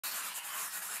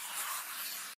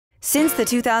Since the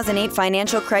 2008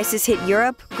 financial crisis hit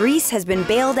Europe, Greece has been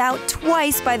bailed out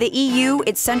twice by the EU,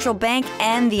 its central bank,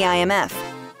 and the IMF.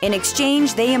 In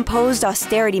exchange, they imposed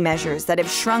austerity measures that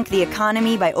have shrunk the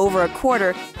economy by over a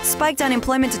quarter, spiked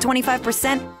unemployment to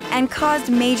 25%, and caused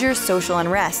major social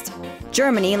unrest.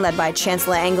 Germany, led by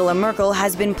Chancellor Angela Merkel,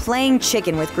 has been playing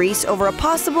chicken with Greece over a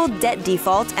possible debt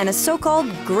default and a so-called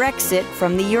Grexit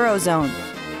from the Eurozone.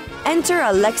 Enter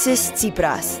Alexis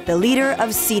Tsipras, the leader of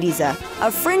Syriza,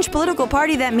 a fringe political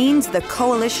party that means the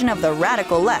coalition of the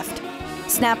radical left.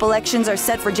 Snap elections are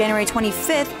set for January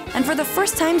 25th, and for the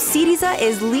first time, Syriza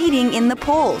is leading in the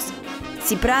polls.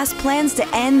 Tsipras plans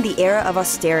to end the era of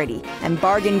austerity and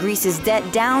bargain Greece's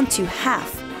debt down to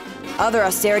half. Other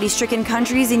austerity-stricken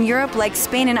countries in Europe, like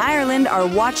Spain and Ireland, are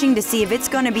watching to see if it's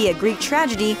going to be a Greek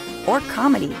tragedy or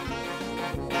comedy.